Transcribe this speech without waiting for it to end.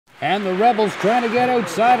And the Rebels trying to get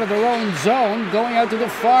outside of their own zone, going out to the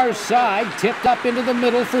far side, tipped up into the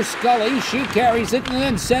middle for Scully. She carries it and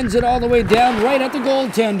then sends it all the way down right at the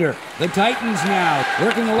goaltender. The Titans now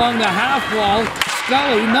working along the half wall.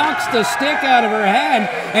 Scully knocks the stick out of her hand,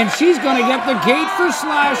 and she's going to get the gate for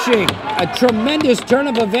slashing. A tremendous turn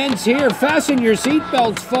of events here. Fasten your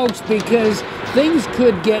seatbelts, folks, because things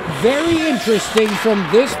could get very interesting from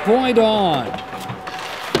this point on.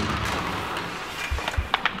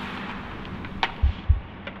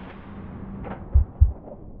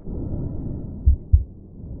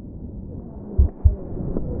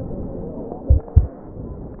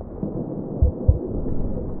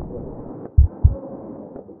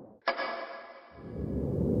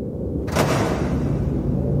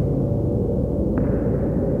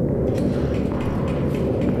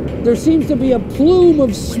 There seems to be a plume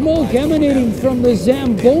of smoke emanating from the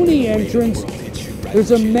Zamboni entrance.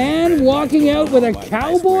 There's a man walking out with a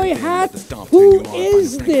cowboy hat. Who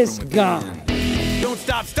is this guy? Don't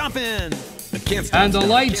stop stomping. And the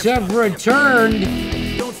lights have returned.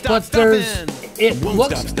 But there's... It's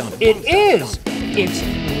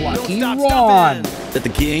Lucky Ron. Let the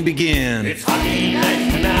game begin. It's hockey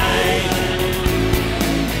night tonight.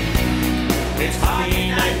 It's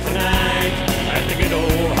hockey night tonight. At the good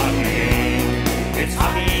old hockey game. It's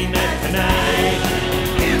hockey night tonight.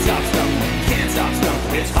 Can't stop stomping. Can't stop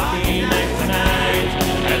stomping. It's hockey night tonight.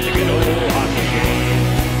 At the good old hockey game.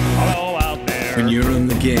 Hello out there. When you're in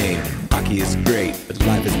the game, hockey is great, but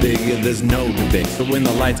life is bigger, there's no debate. So when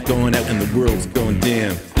the lights going out and the world's going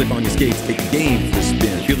dim, slip on your skates, take the game for a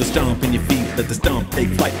spin. Feel the stomp in your feet, let the stomp take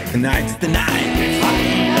flight. Tonight's the night. It's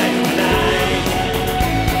hockey night tonight.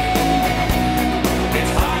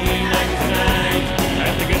 It's hockey night tonight.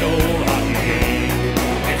 At the good old hockey game.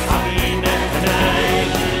 It's hockey night tonight.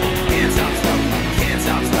 Can't stop stomping, can't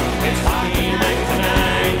stop stomping. It's hockey night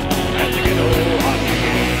tonight. At the good old hockey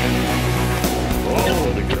game.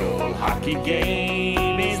 Oh, the good old hockey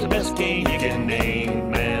game is the best game you can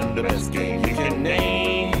name. Man, the best game you can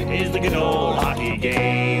name is the good old hockey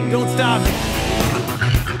game. Don't stop.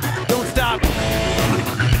 Don't stop.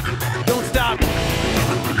 Don't stop.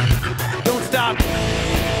 Don't stop.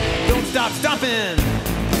 Don't stop stomping.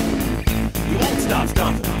 You won't stop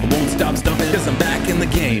stomping. I won't stop stomping, cause I'm back in the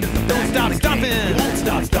game. Don't stop stomping. You won't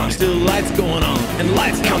stop stomping. Still lights going on and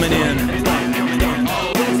lights coming in. Don't stop.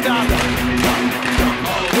 Don't stop.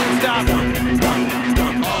 Don't stop.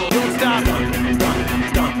 Don't stop.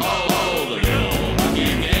 Oh, the good old hockey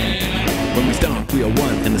game. When we stomp, we are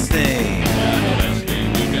one and the same. The best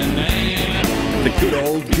game you can name. The good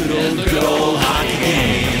old hockey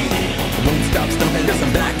game. I won't stop stomping cause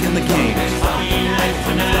I'm back in the game. It's hockey night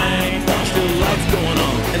tonight. Still lights going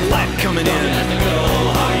on and light coming in. The good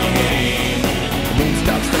old hockey game. I won't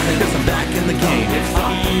stop stomping cause I'm back in the game. It's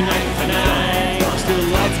hockey night tonight. Still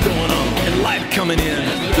lights going on and light coming in.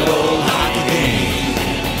 Good old hockey game.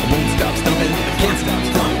 I won't stop stomping, I can't stop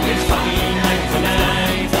stomping. It's hockey night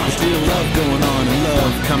tonight. There's still love going on and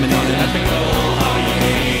love coming in.